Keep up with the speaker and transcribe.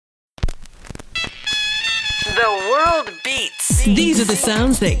The world beats. These are the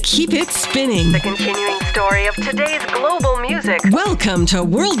sounds that keep it spinning. The continuing story of today's global music. Welcome to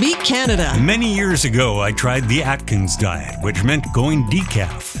World Beat Canada. Many years ago, I tried the Atkins diet, which meant going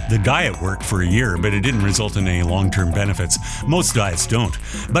decaf. The diet worked for a year, but it didn't result in any long-term benefits. Most diets don't.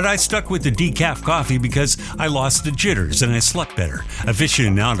 But I stuck with the decaf coffee because I lost the jitters and I slept better.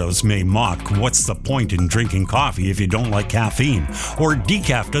 Aficionados may mock, what's the point in drinking coffee if you don't like caffeine? Or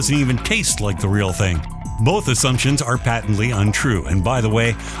decaf doesn't even taste like the real thing. Both assumptions are patently untrue, and by the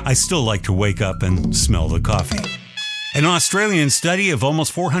way, I still like to wake up and smell the coffee. An Australian study of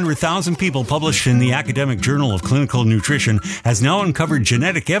almost 400,000 people published in the Academic Journal of Clinical Nutrition has now uncovered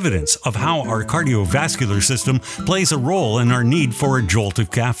genetic evidence of how our cardiovascular system plays a role in our need for a jolt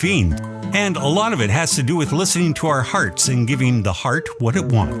of caffeine. And a lot of it has to do with listening to our hearts and giving the heart what it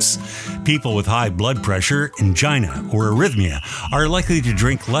wants. People with high blood pressure, angina, or arrhythmia are likely to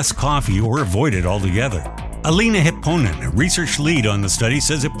drink less coffee or avoid it altogether. Alina Hipponen, research lead on the study,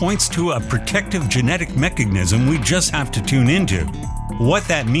 says it points to a protective genetic mechanism we just have to tune into. What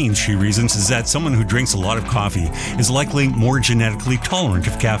that means, she reasons, is that someone who drinks a lot of coffee is likely more genetically tolerant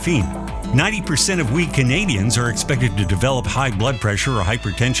of caffeine. 90% of we Canadians are expected to develop high blood pressure or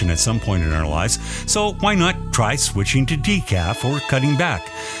hypertension at some point in our lives, so why not try switching to decaf or cutting back?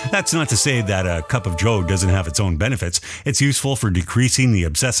 That's not to say that a cup of joe doesn't have its own benefits. It's useful for decreasing the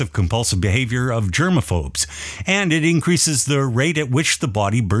obsessive-compulsive behavior of germaphobes, and it increases the rate at which the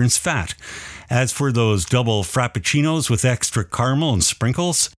body burns fat. As for those double frappuccinos with extra caramel and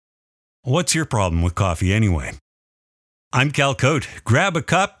sprinkles, what's your problem with coffee anyway? I'm Cal Cote. Grab a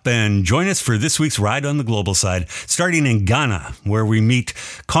cup and join us for this week's ride on the global side, starting in Ghana, where we meet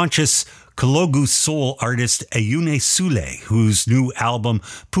conscious Kologu soul artist Ayuune Sule, whose new album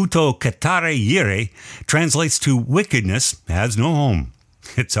Puto Katare Yere translates to Wickedness Has No Home.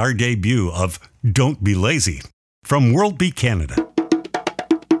 It's our debut of Don't Be Lazy from World Beat Canada.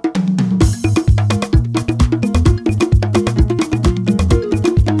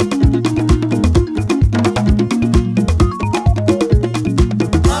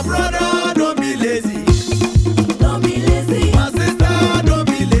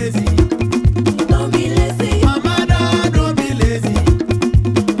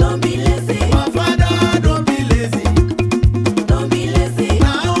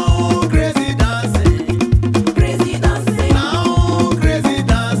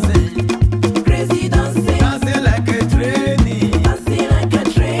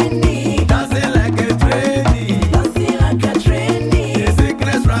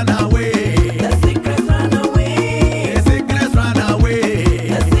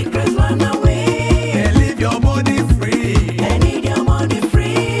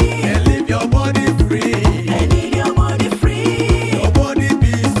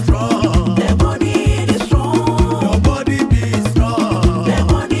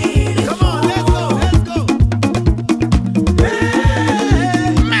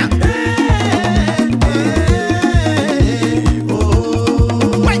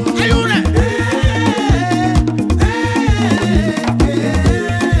 Ayuune!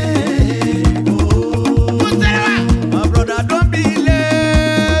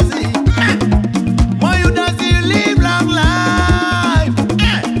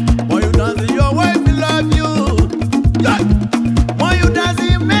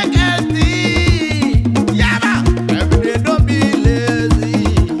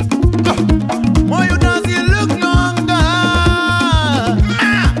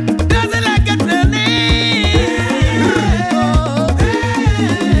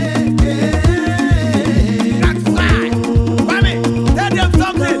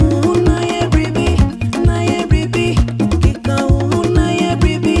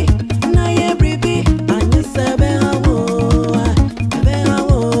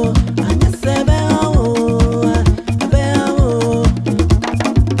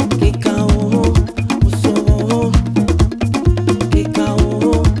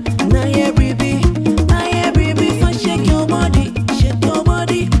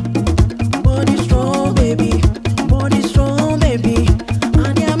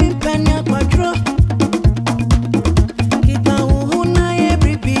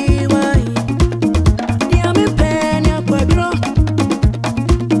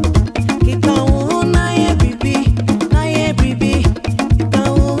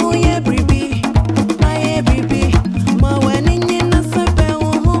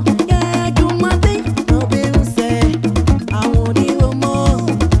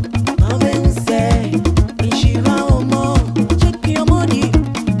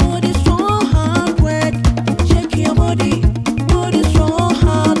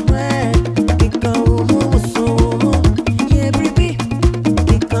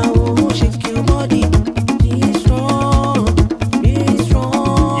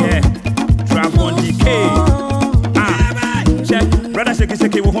 Brother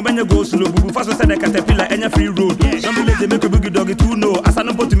shake it, we home and go slow. Bubu fast said the caterpillar and a free road. Don't believe they make a boogie doggy too no. As I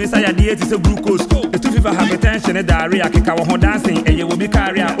know put to Messiah, the 8 is a glucose. The 2 fever hypertension and diarrhea, kick our home dancing, and you will be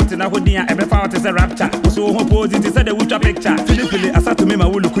carrier. Utina Hodia, every power is a rapture. So home pose it is a ultra picture. Philippi, I said to me, my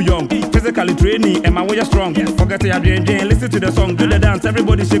will look young. Physically training and my way strong. Forget your brain, listen to the song, do the dance.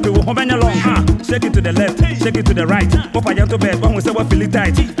 Everybody shake it, we home and along. Shake it to the left, shake it to the right. Papa to bed, one we say we feel it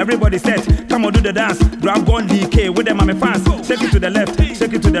tight. Everybody set, come on do the dance. Grab one DK with them my fans. Shake it to the left,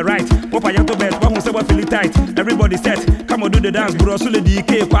 shake it to the right. Papa to bed, one we say we feel it tight. Everybody set, come on do the dance. Bro Sule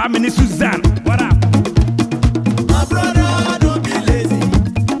DK, Kwame Suzanne. What up? My brother, don't be lazy.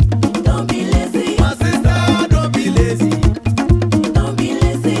 Don't be lazy. My sister, don't be lazy. Don't be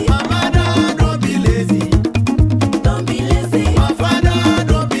lazy. My mother, don't be lazy. Don't be lazy. My father,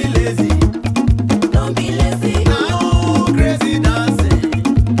 don't be lazy. Don't be lazy. Now crazy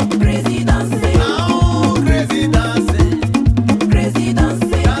dancing. Crazy dancing. Now crazy dancing. Crazy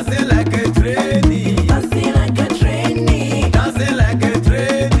dancing. Dancing like a trainee. Dancing like a trainee. Dancing like a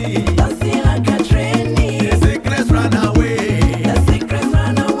trainee. Dancing like a trainee.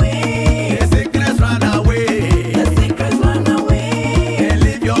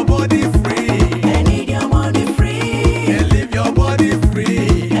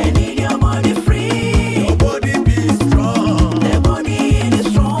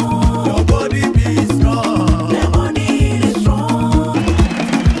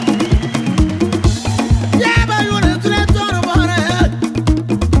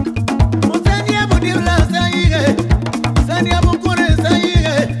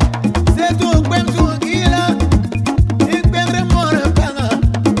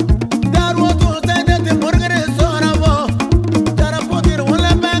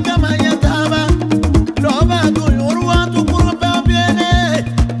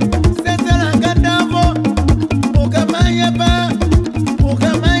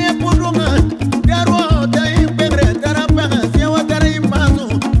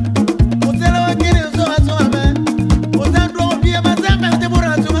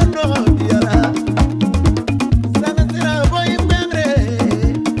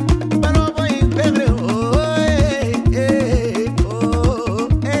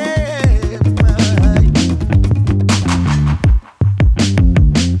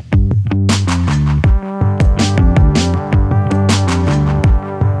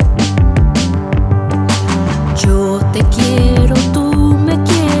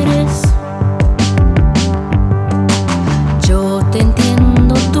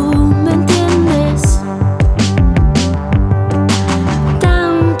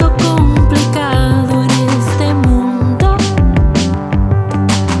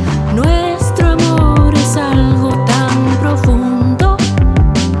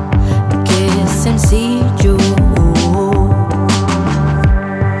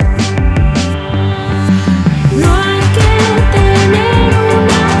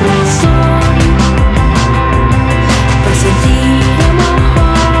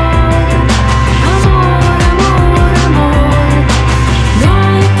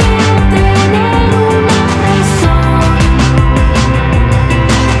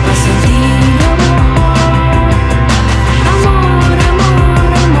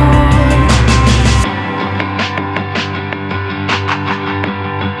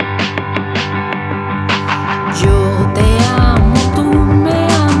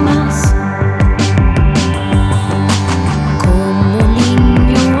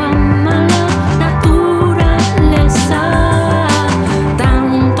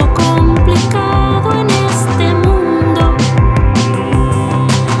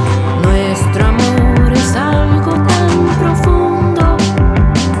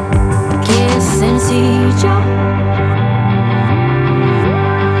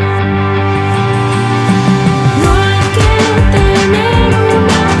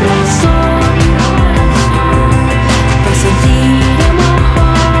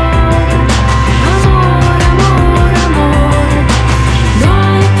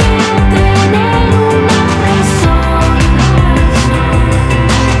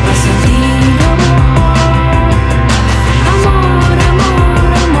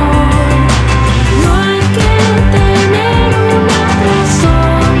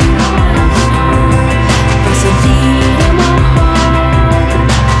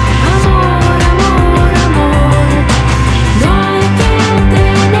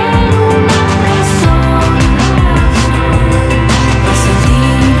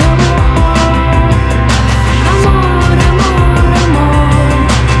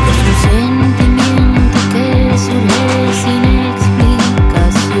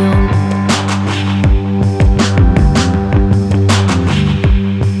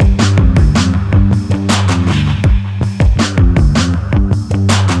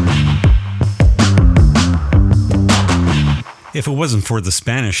 If it wasn't for the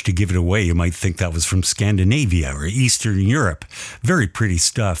Spanish to give it away, you might think that was from Scandinavia or Eastern Europe. Very pretty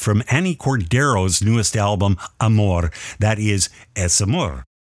stuff from Annie Cordero's newest album, Amor. That is Es Amor.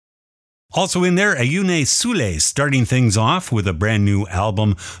 Also in there, Ayuune Sule starting things off with a brand new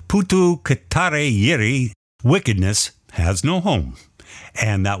album, Putu Katare Yeri, Wickedness Has No Home.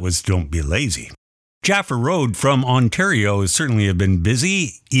 And that was Don't Be Lazy. Jaffa Road from Ontario certainly have been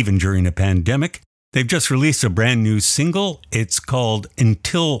busy, even during a pandemic. They've just released a brand new single. It's called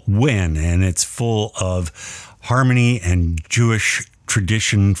Until When, and it's full of harmony and Jewish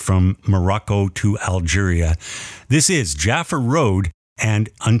tradition from Morocco to Algeria. This is Jaffa Road and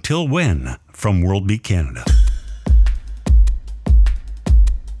Until When from World Beat Canada.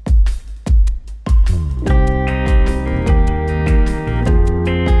 Eli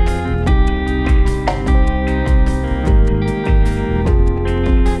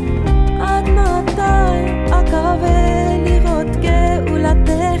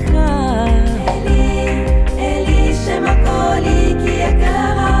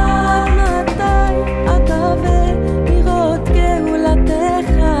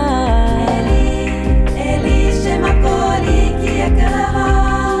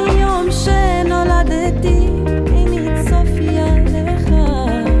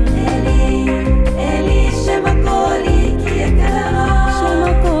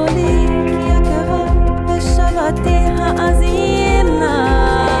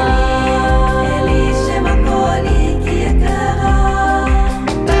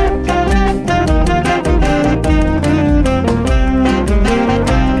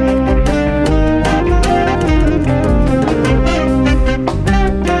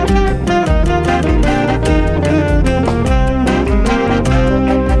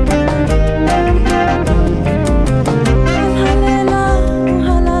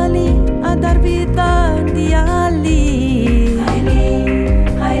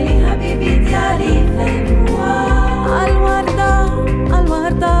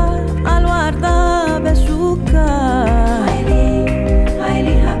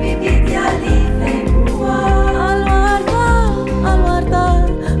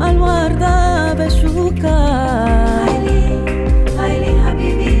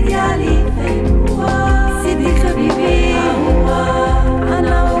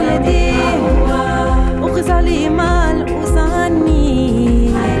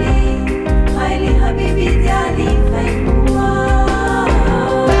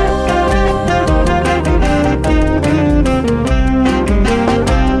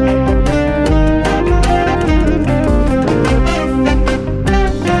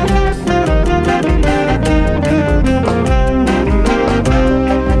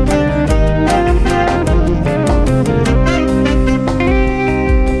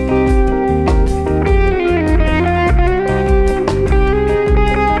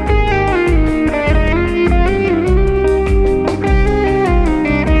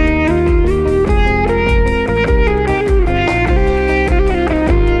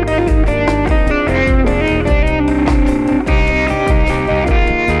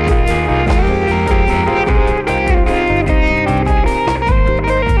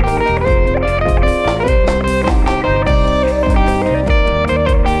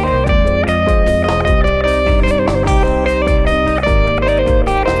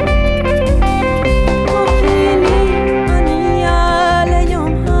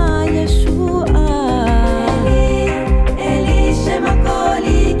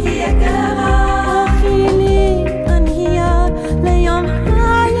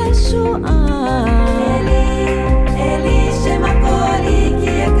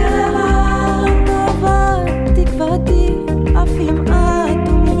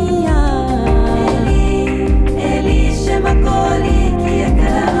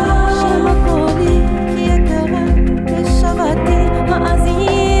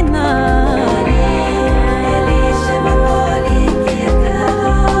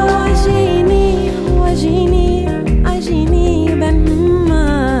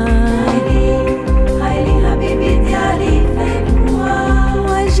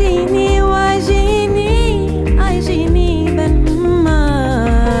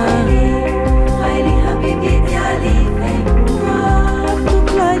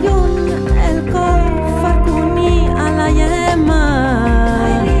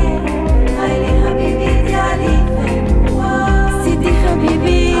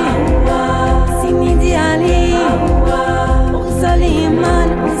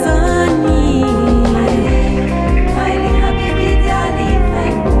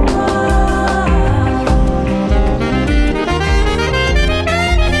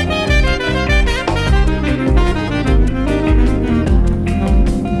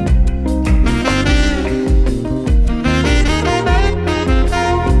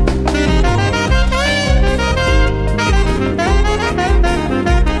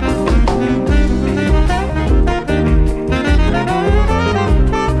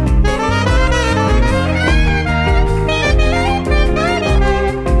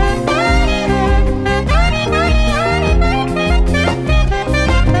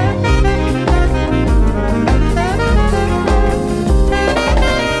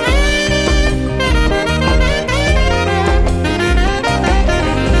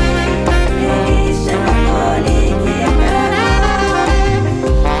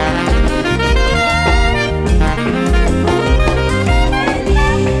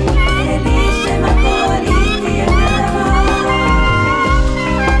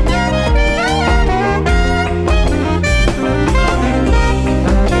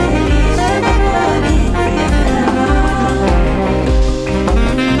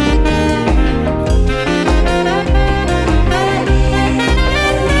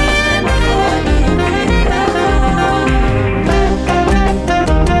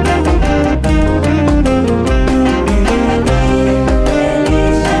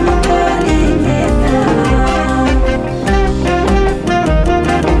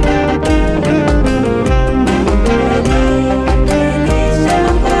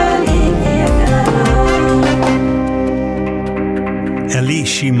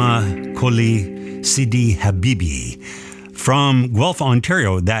Koli Sidi Habibi. From Guelph,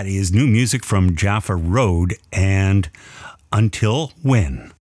 Ontario, that is new music from Jaffa Road and Until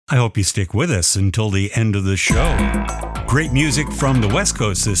When. I hope you stick with us until the end of the show. Great music from the West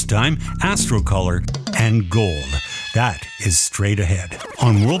Coast this time, Astrocolor and Gold. That is straight ahead.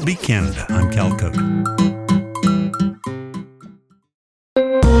 On World Beat Canada, I'm Cal Cote.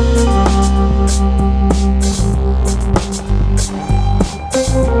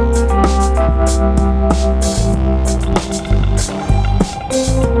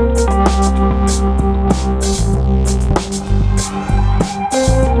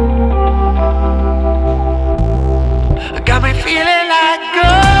 Got me feeling like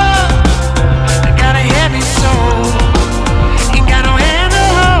gold. I got a heavy soul. Ain't got no hand to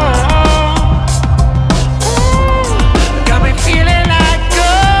hold. Got me feeling like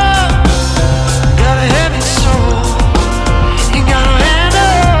gold. Got a heavy soul. Ain't got no hand to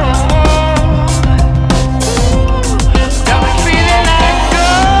hold. Got me feeling like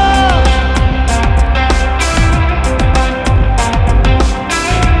gold.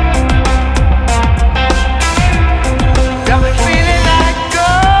 Got me feeling like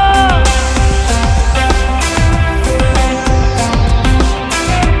gold.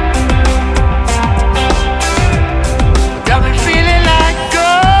 Got me feeling like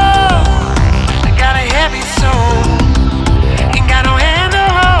gold. I got a heavy soul. Ain't got no hand to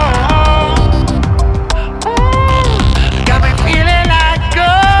hold. Got me feeling like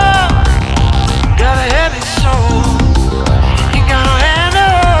gold. Got a heavy soul. Ain't got no hand to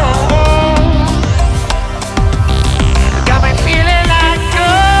hold. Got me feeling like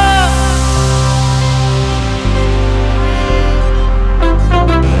gold.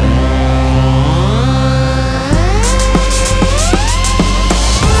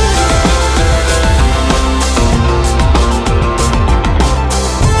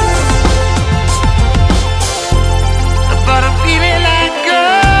 But I'm feeling like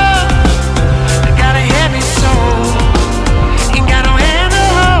gold. I got a heavy soul. Ain't got no hand to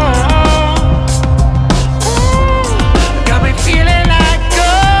hold. Got me feeling like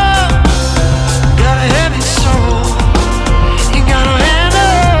gold. Got a heavy soul. Ain't got no hand to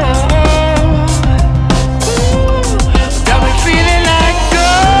hold. Got me feeling like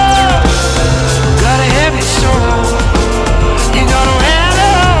gold. Got a heavy soul. Ain't got no hand to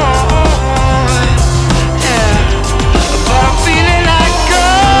hold. Yeah. But I'm feeling like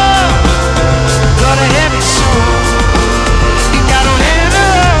gold. Got a heavy soul. Ain't got no hand to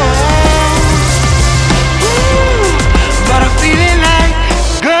hold. But I'm feeling like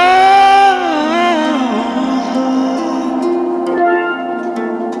gold.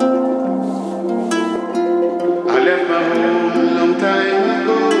 I left my home a long time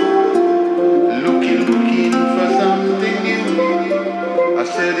ago, looking for something new. I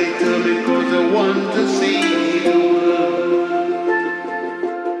said it to me 'cause I want to see the world.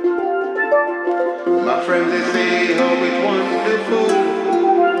 My friends they say how it's wonderful,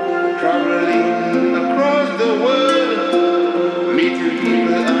 traveling across the world, meeting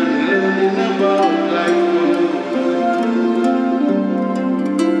people and learning about life.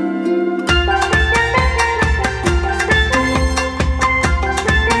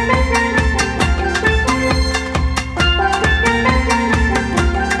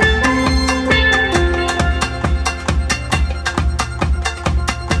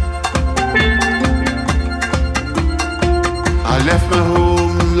 I left my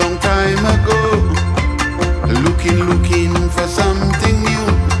home a long time ago, looking for something new.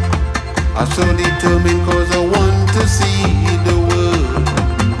 I so determined 'cause I want to see the world.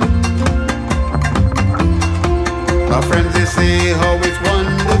 My friends they say how it's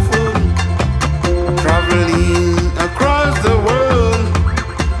wonderful, traveling across the world,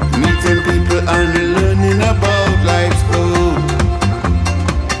 meeting people and learning about life's goals.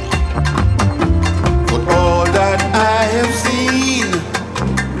 But all that I have seen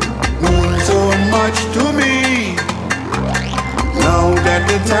means so much to me. Now that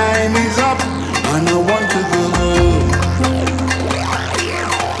the time is up and I want to go home.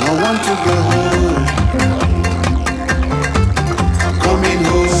 I want to go home. I'm coming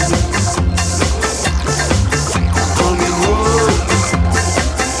home. Coming home.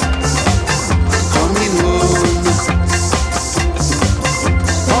 Coming home.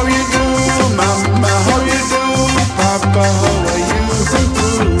 How you do, mama? How you do, papa? How are you?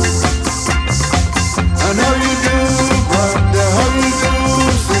 And how you do, brother? How you do,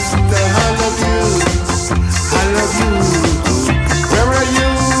 sister? I love you. I love you. Where are you,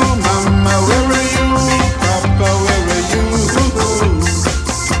 mama? Where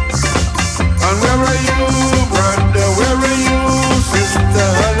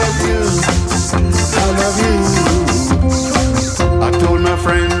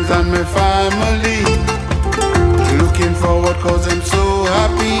and my family. Looking forward cause I'm so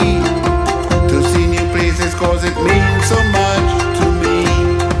happy to see new places cause it means so much to me.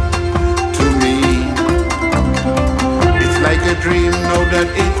 It's like a dream now that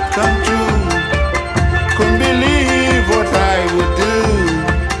it come true. Couldn't believe what I would do.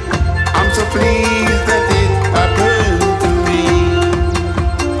 I'm so pleased that it happened to me.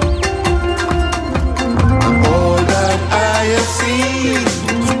 And all that I have seen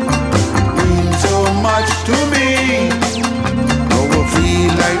means so much to me. Now I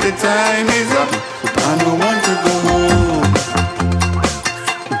feel like the time is up and I want to go home.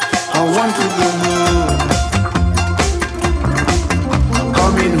 I want to go home. I'm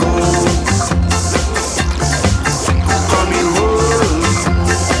coming home. Coming home.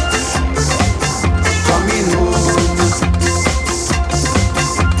 Coming home.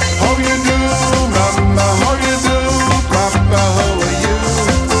 How you do, mama? How you do, papa? How are you?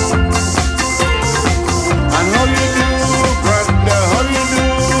 And how you do, brother? How you do,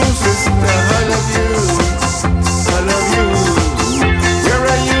 sister? I love you. I love you. Where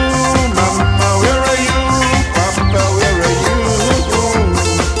are you, mama? Where are you, papa? Where are you?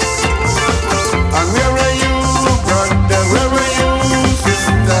 And where are you, brother? Where are you,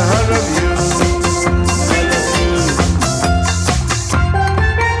 sister? I love you. I love you.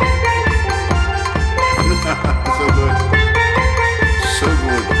 So good. So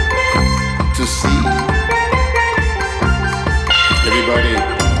good to see everybody.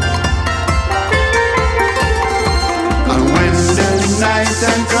 And when the night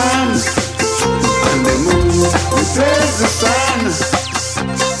time comes and the moon replaces the sun,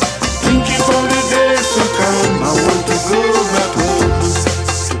 thinking for the days to come, I want to go back home.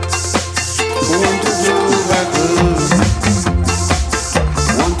 I want to go back home.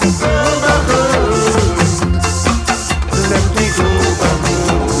 Want to go back home. Let me go back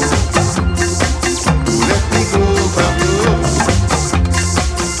home. Let me go back home.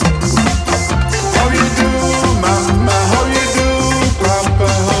 How you do, mama? How you do, papa?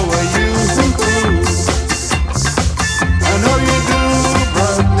 How are you? And how you do,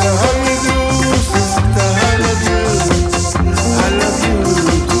 brother? How you do, sister? I love you. I love you.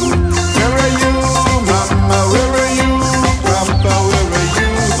 Where are you, mama? Where are you, papa? Where are you?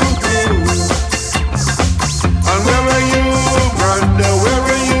 And where are you, brother? Where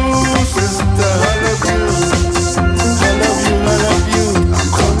are you, sister? I love you. I love you. I love you. I'm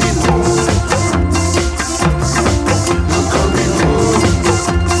coming home. I'm coming home. I'm coming home.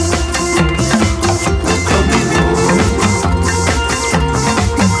 I'm coming home. I'm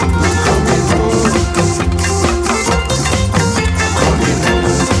coming home.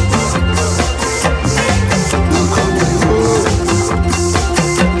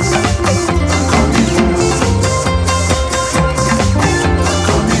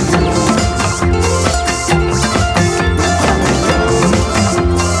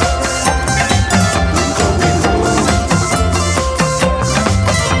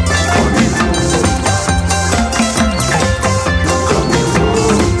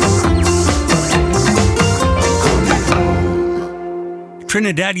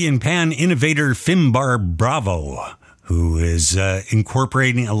 Trinidadian pan innovator Fimber Bravo, who is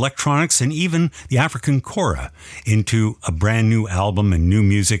incorporating electronics and even the African kora into a brand new album and new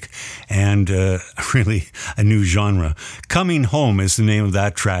music and really a new genre. Coming Home is the name of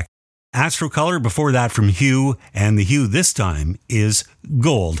that track. Astrocolor before that from Hue, and the Hue this time is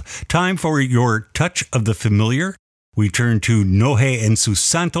Gold. Time for your touch of the familiar. We turn to Nohe and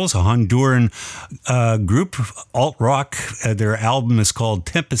Santos, a Honduran group, alt-rock. Their album is called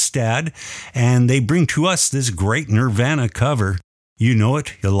Tempestad, and they bring to us this great Nirvana cover. You know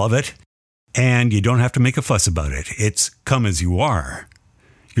it, you love it, and you don't have to make a fuss about it. It's Come As You Are.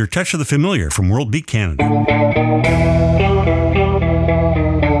 Your touch of the familiar from World Beat Canada.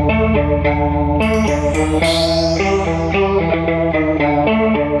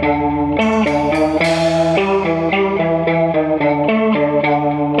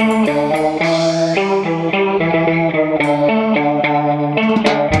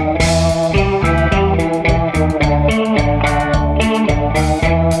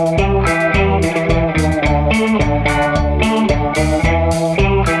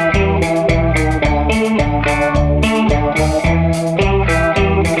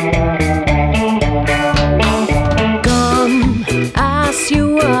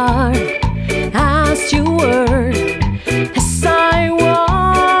 As you were, as I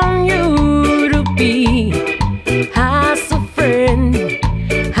was.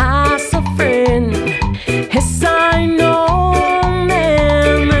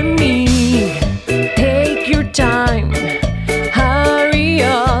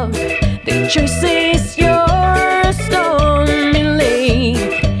 Traces your stormy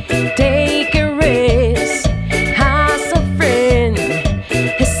lake. Take a risk as a friend.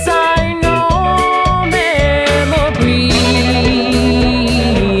 Yes, I know memory.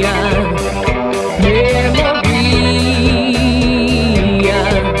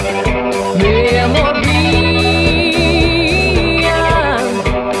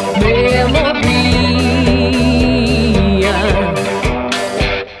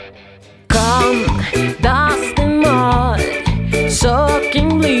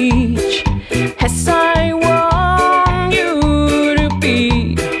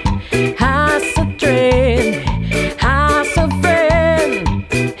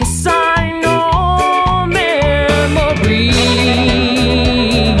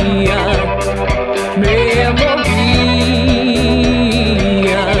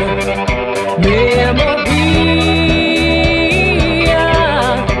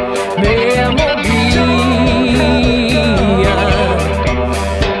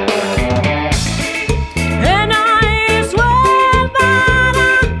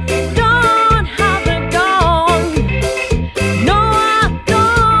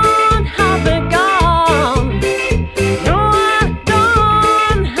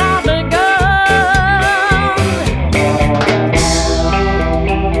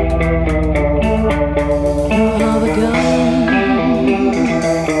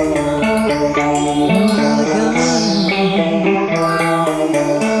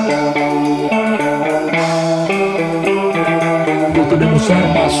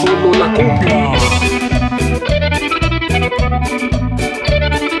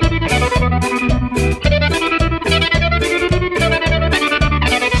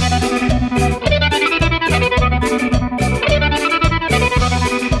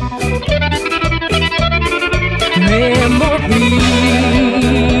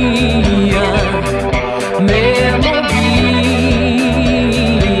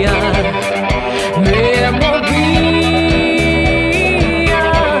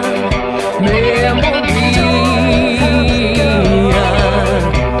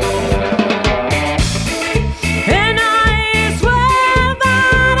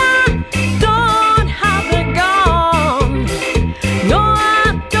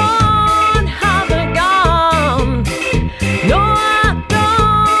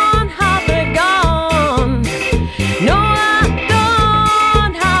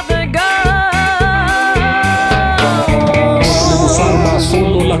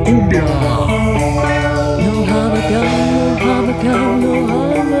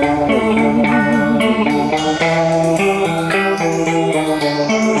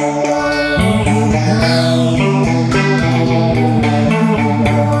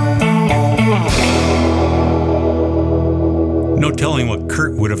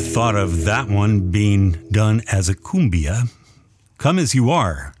 Of that one being done as a cumbia. Come As You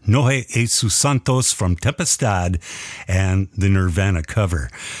Are, Nohe e Santos from Tempestad, and the Nirvana cover.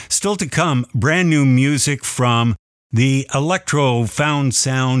 Still to come, brand new music from the electro found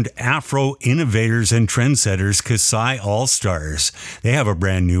sound Afro innovators and trendsetters Kasai Allstars. They have a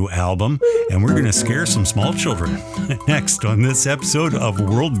brand new album, and we're going to scare some small children. Next on this episode of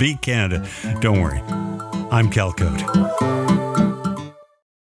World Beat Canada. Don't worry, I'm Calcode.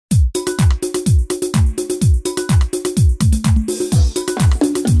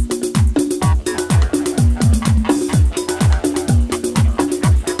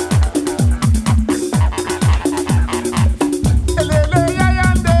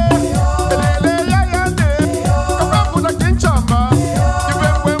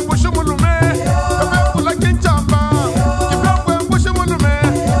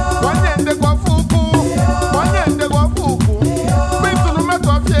 Fuku,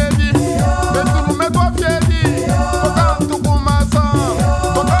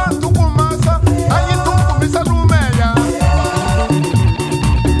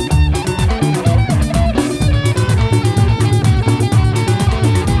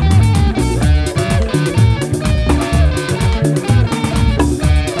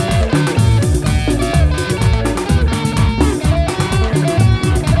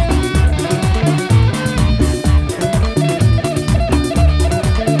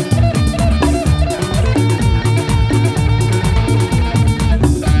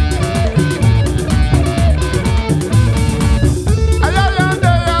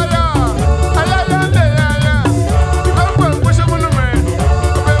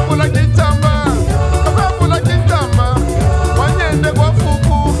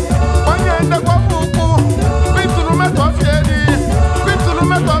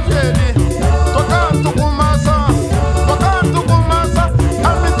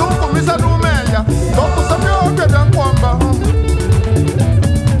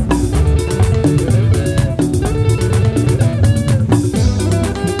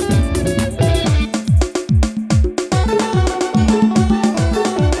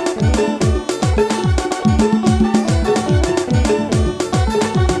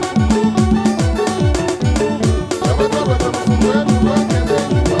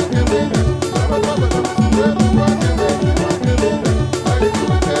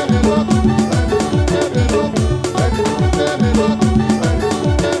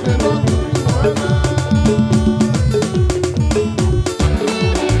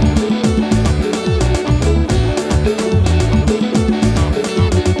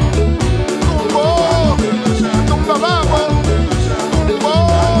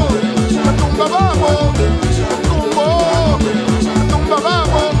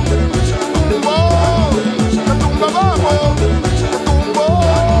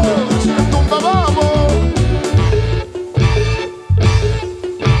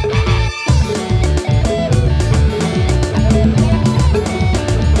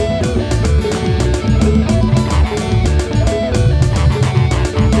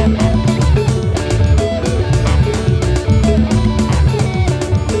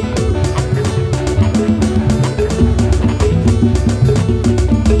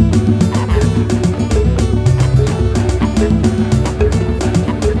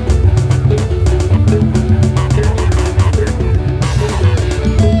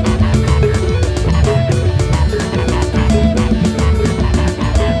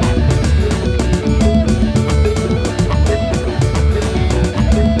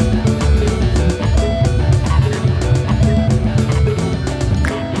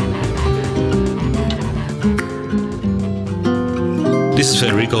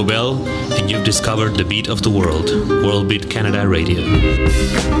 Federico Aubele, and you've discovered the beat of the world, World Beat Canada Radio.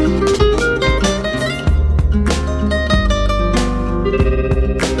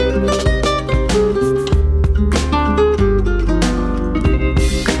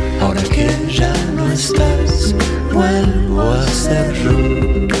 Ahora que ya no estás, vuelvo a ser yo,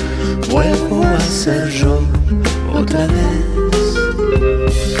 vuelvo a ser yo otra vez.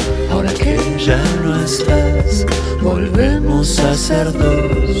 Ahora que ya no estás, volvemos a ser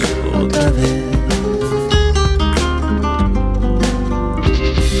dos otra vez.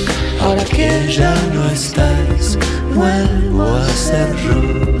 Ahora que ya no estás, vuelvo a ser yo,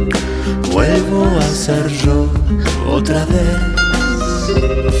 vuelvo a ser yo otra vez.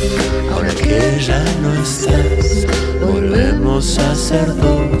 Ahora que ya no estás, volvemos a ser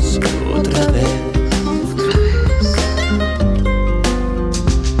dos otra vez.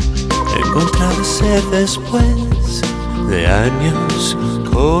 Encontrarse después de años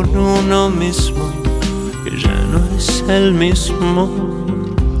con uno mismo que ya no es el mismo.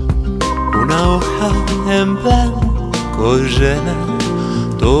 Una hoja en blanco llena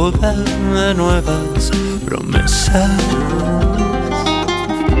toda de nuevas promesas.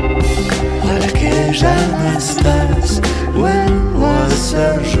 Ahora que ya no estás, vuelvo a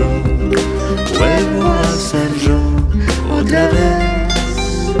ser yo, vuelvo a ser yo otra vez.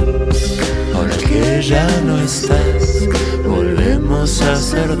 Ahora que ya no estás, volvemos a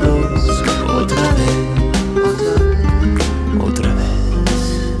ser dos otra vez, otra vez.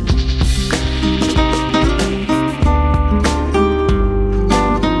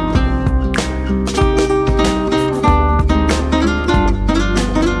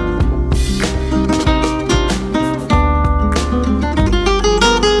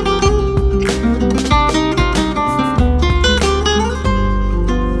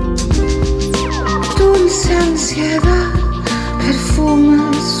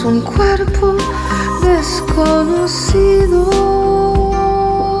 Un cuerpo desconocido,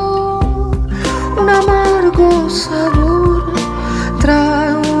 un amargo sabor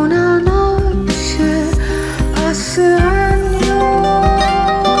trae una noche hace años.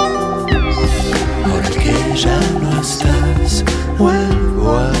 Ahora que ya no estás,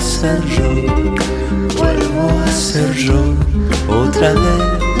 vuelvo a ser yo, vuelvo a ser yo otra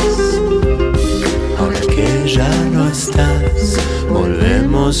vez. Ahora que ya no estás,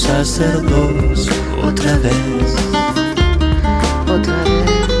 volvemos a ser dos otra vez, otra vez.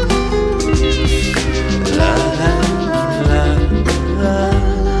 La la la la la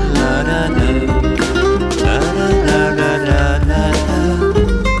la la la la la la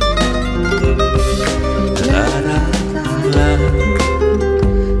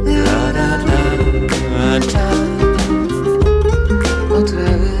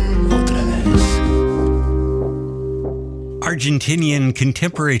Argentinian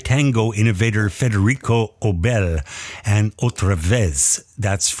contemporary tango innovator Federico Aubele and Otra Vez.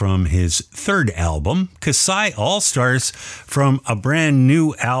 That's from his third album, Kasai Allstars, from a brand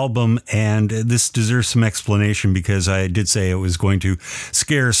new album. And this deserves some explanation because I did say it was going to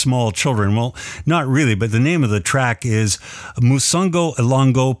scare small children. Well, not really, but the name of the track is Musungo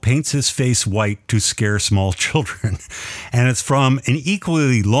Elongo Paints His Face White to Scare Small Children. And it's from an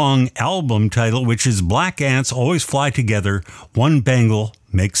equally long album title, which is Black Ants Always Fly Together, One Bangle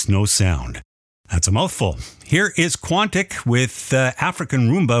Makes No Sound. That's a mouthful. Here is Quantic with African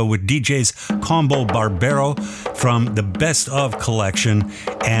Rumba with DJs Combo Barbero from the Best Of collection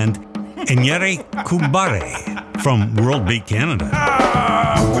and Enyere Kumbarae from World Beat Canada.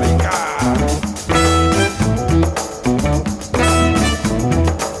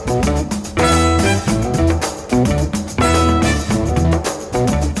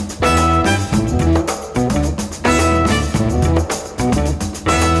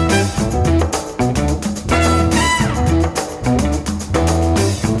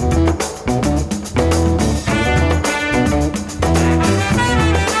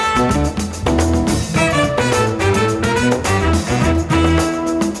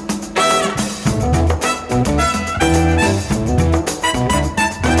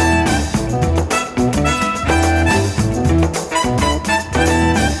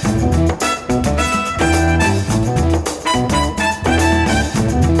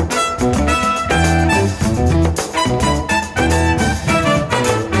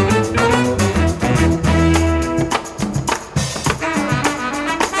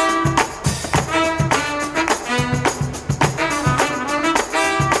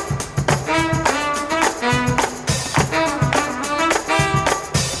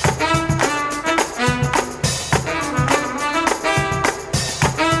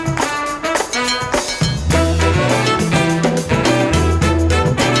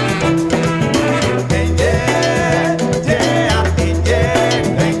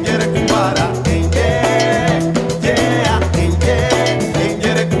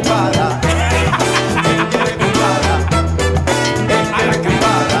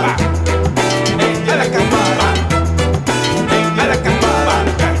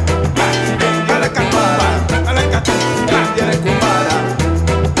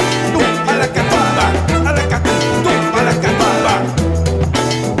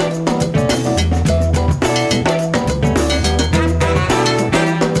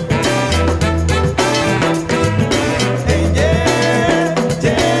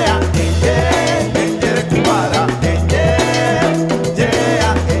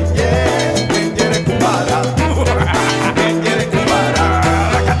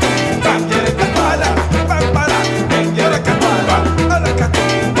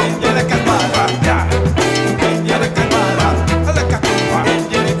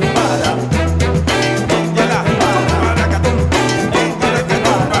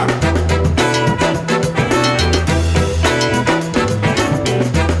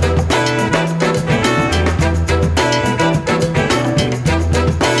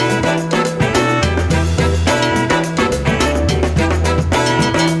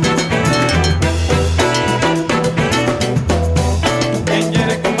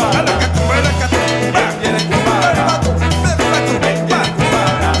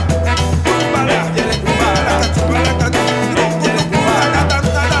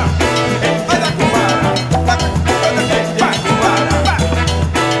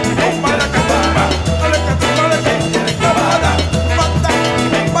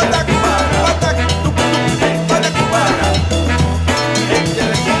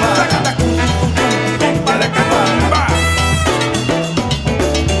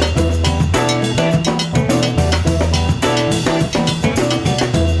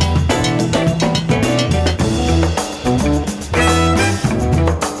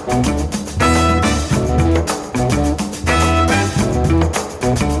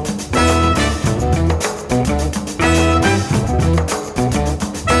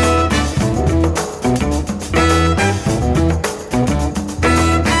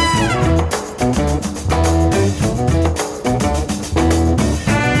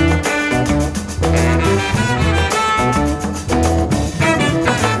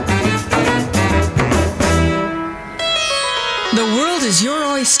 your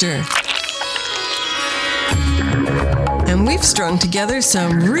oyster. And we've strung together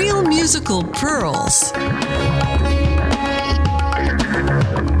some real musical pearls.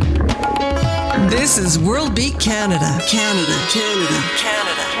 This is World Beat Canada. Canada, Canada,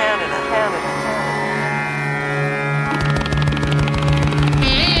 Canada, Canada, Canada.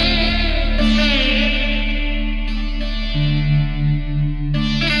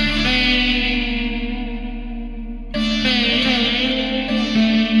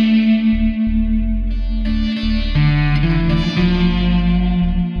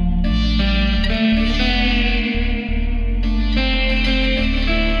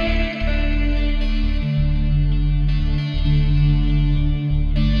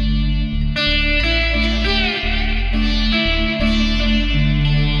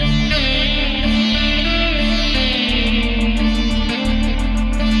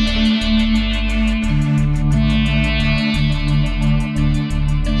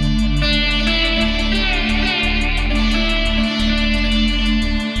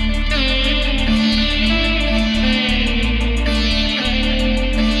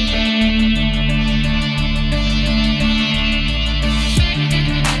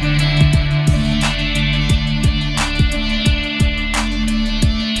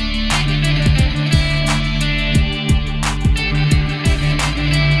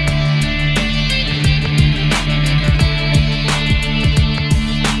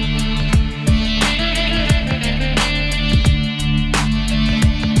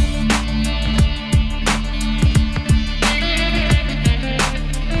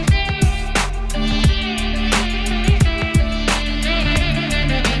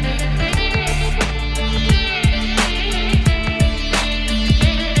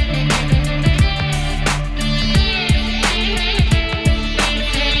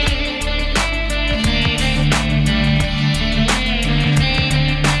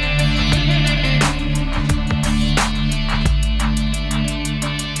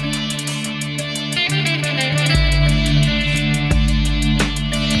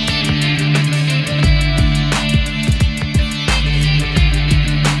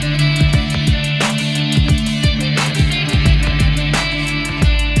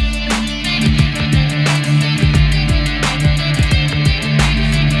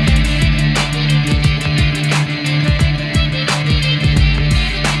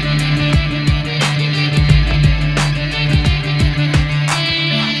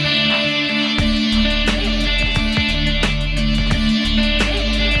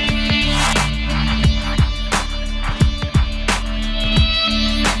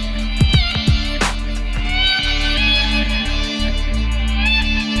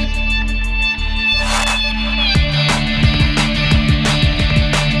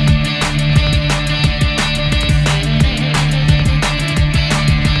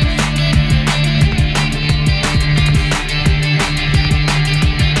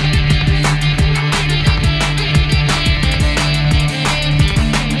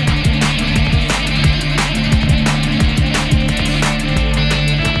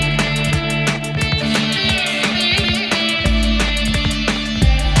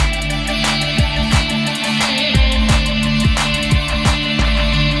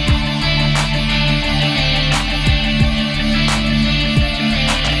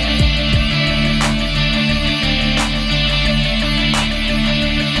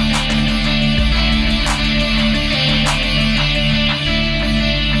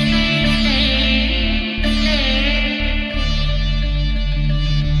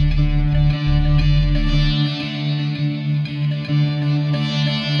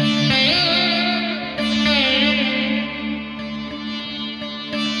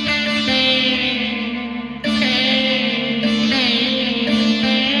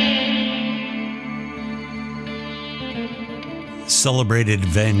 Celebrated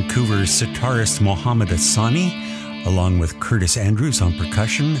Vancouver sitarist Mohammed Hassani, along with Curtis Andrews on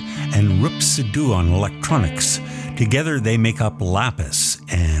percussion and Rup Sidhu on electronics. Together they make up Lapis,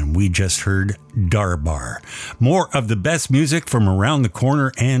 and we just heard Darbar. More of the best music from around the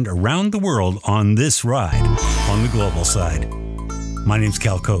corner and around the world on this ride on the global side. My name's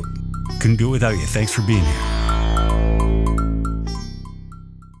Cal Cote. Couldn't do it without you. Thanks for being here.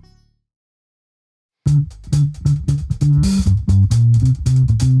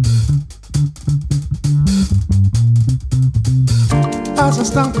 As I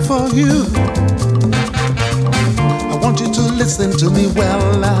stand before you, I want you to listen to me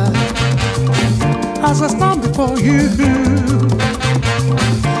well. As I stand before you,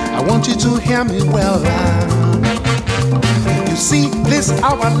 I want you to hear me well. You see, this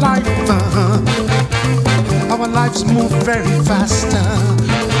our life, Our lives move very fast.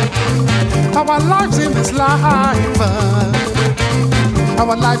 Our lives in this life.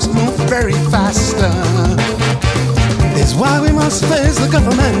 Our lives move very fast. It's why we must face the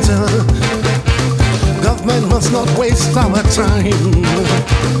government. Government must not waste our time.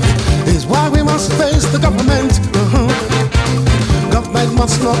 It's why we must face the government. Government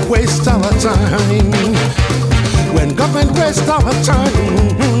must not waste our time. When government wastes our time,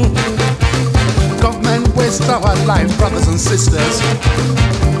 government wastes our life, brothers and sisters.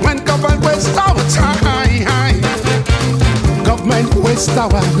 When government wastes our time, government wastes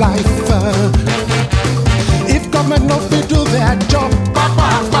our life. If government not be do their job,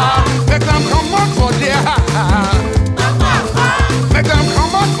 make them come out for their, make them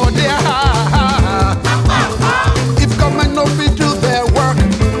come out for their. If government not be do their work,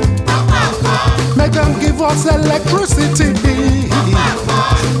 make them give us electricity.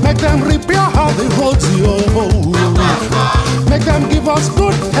 Make them repair all the roads, yo. Make them give us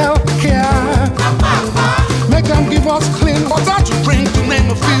good health care. Make them give us clean water to drink, to name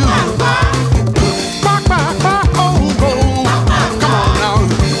a few. Oh, oh. Come on now.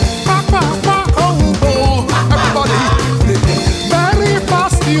 Oh, oh. Everybody. Very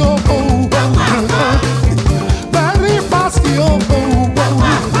fast, yo. Very fast, yo.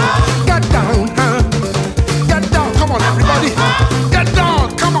 Get down, huh? Get down. Come on, everybody. Get down.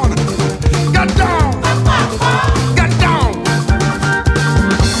 Come on. Get down. Get down.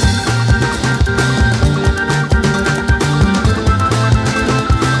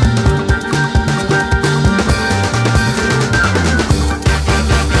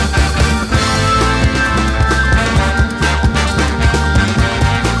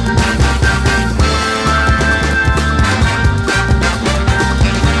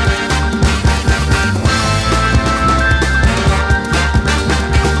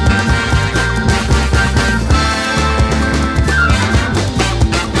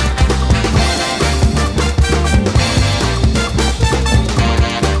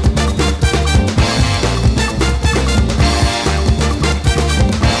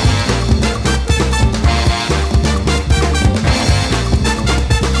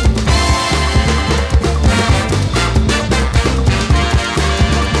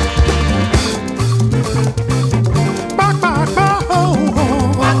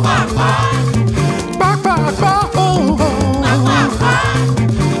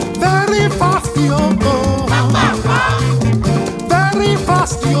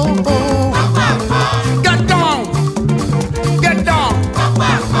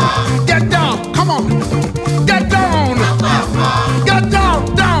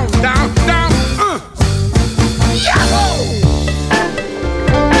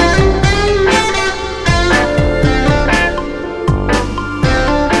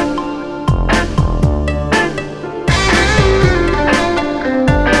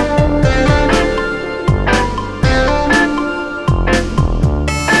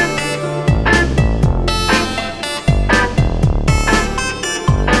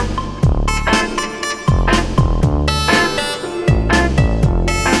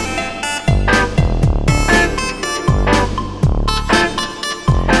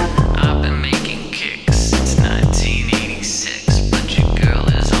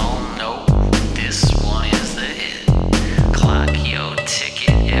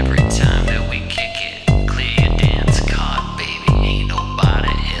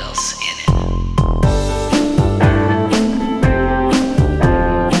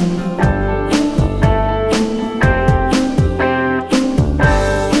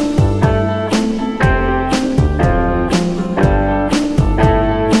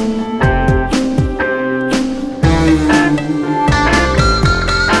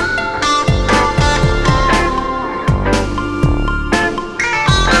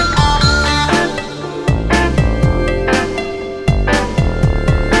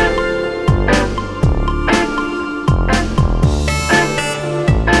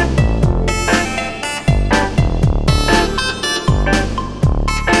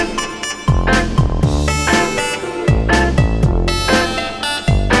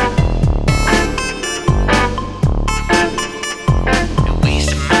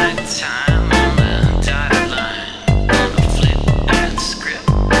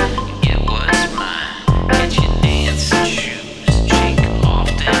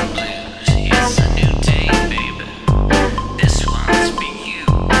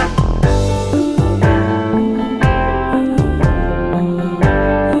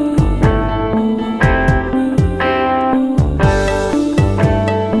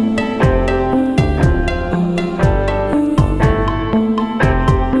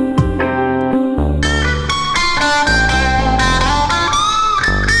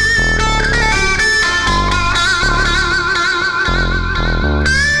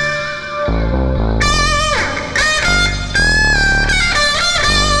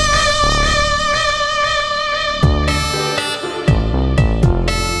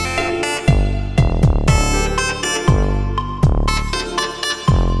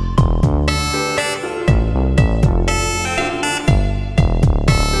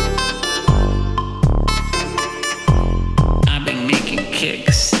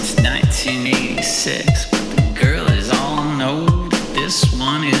 1986, but the girls all know that this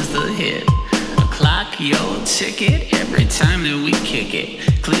one is the hit. Clock your ticket every time that we kick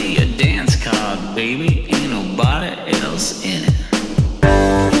it. Clear your dance card, baby, ain't nobody else in it.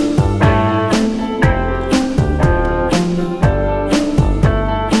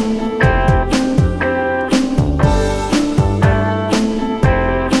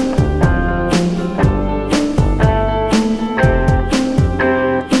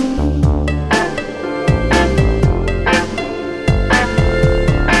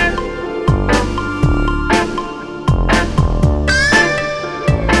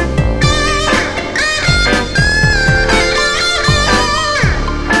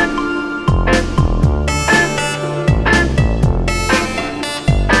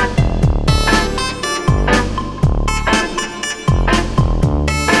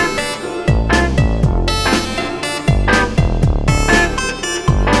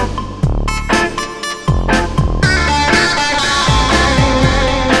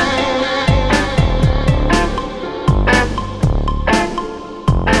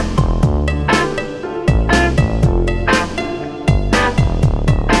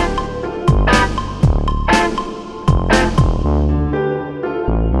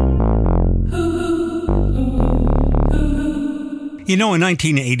 You know, in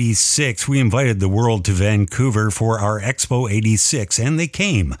 1986, we invited the world to Vancouver for our Expo 86, and they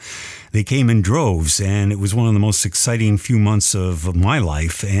came. They came in droves, and it was one of the most exciting few months of my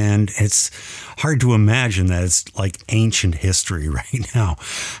life, and it's hard to imagine that it's like ancient history right now.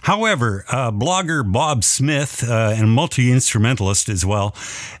 However, blogger Bob Smith, and multi-instrumentalist as well,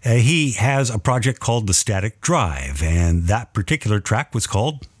 he has a project called The Static Drive, and that particular track was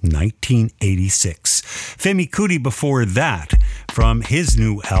called 1986. Femi Kuti before that, from his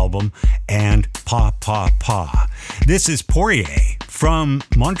new album, and Pa Pa Pa. This is Poirier from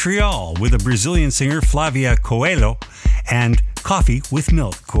Montreal with a Brazilian singer, Flavia Coelho, and Coffee with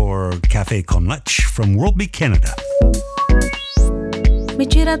Milk, or Café com Leite, from World Beat Canada. Me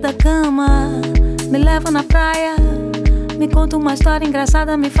tira da cama, me leva na praia, me conta uma história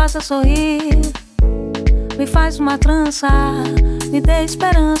engraçada, me faça sorrir, me faz uma trança, me dê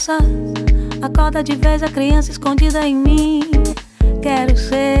esperança, acorda de vez a criança escondida em mim. Quero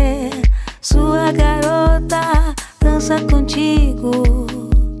ser sua garota, dança contigo,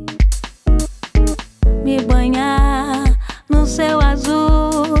 me banhar no céu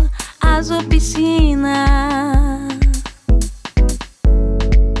azul, azul piscina.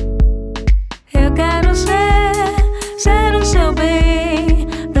 Eu quero ser o seu bem,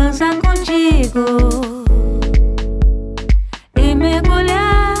 dançar contigo e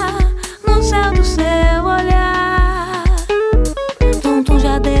mergulhar no céu do seu olhar. Tum-tum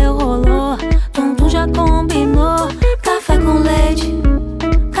já deu, rolou, tum-tum já combinou. Café com leite,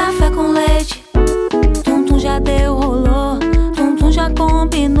 café com leite. Tum-tum já deu, rolou, tum-tum já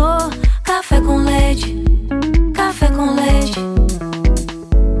combinou. Café com leite, café com leite.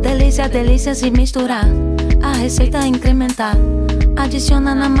 Delícia, delícia se misturar, a receita incrementar.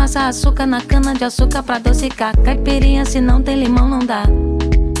 Adiciona na massa açúcar, na cana de açúcar pra adocicar. Caipirinha se não tem limão não dá,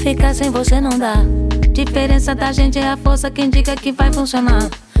 ficar sem você não dá. Diferença da gente é a força que indica que vai funcionar.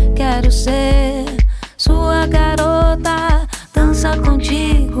 Quero ser sua garota, dançar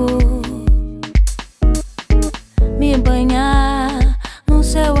contigo, me banhar no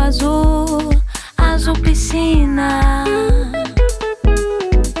céu azul, azul piscina.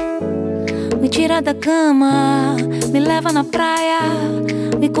 Me tira da cama, me leva na praia,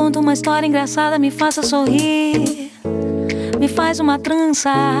 me conta uma história engraçada, me faça sorrir, me faz uma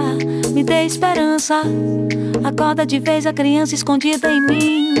trança, me dê esperança, acorda de vez a criança escondida em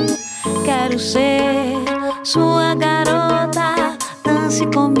mim. Quero ser sua garota, dance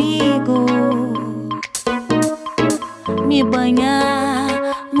comigo, me banhar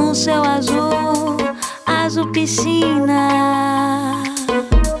no céu azul, azul piscina.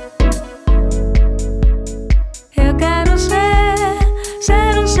 Eu quero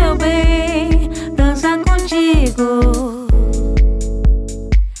ser o seu bem, dançar contigo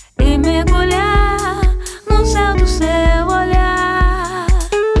e mergulhar no céu do seu olhar.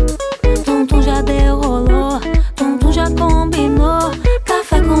 Tum-tum já deu, rolou, tum-tum já combinou.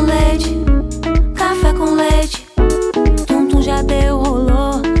 Café com leite, café com leite. Tum-tum já deu,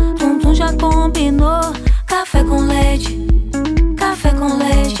 rolou, tum-tum já combinou. Café com leite,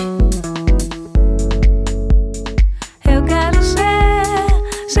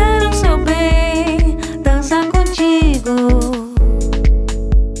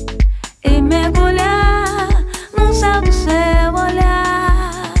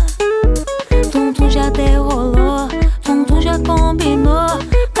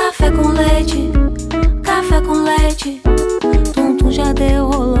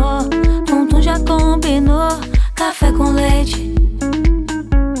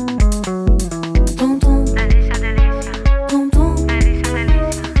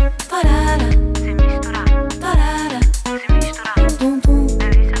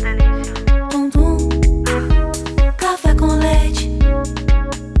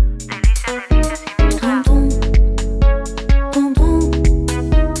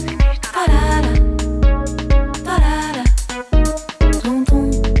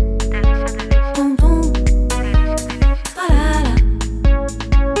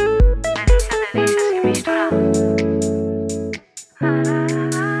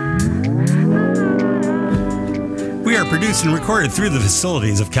 produced and recorded through the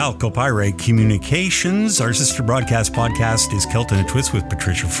facilities of Poirier Communications. Our sister broadcast podcast is Celt in a Twist with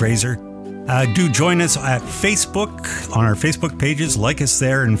Patricia Fraser. Do join us at Facebook, on our Facebook pages. Like us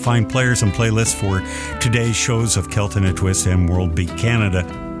there and find players and playlists for today's shows of Celt in a Twist and World Beat Canada.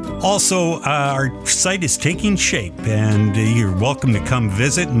 Also, our site is taking shape, and you're welcome to come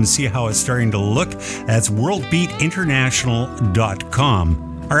visit and see how it's starting to look. That's worldbeatinternational.com.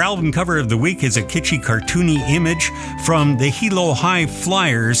 Our album cover of the week is a kitschy, cartoony image from the Hilo High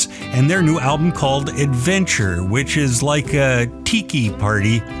Flyers and their new album called Adventure, which is like a tiki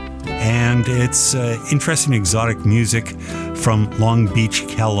party, and it's interesting exotic music from Long Beach,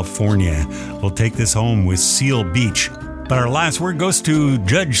 California. We'll take this home with Seal Beach. But our last word goes to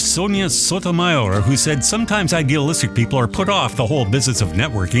Judge Sonia Sotomayor, who said sometimes idealistic people are put off the whole business of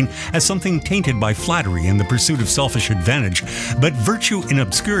networking as something tainted by flattery and the pursuit of selfish advantage. But virtue in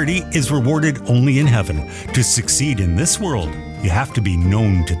obscurity is rewarded only in heaven. To succeed in this world, you have to be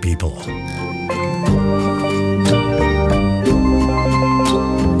known to people.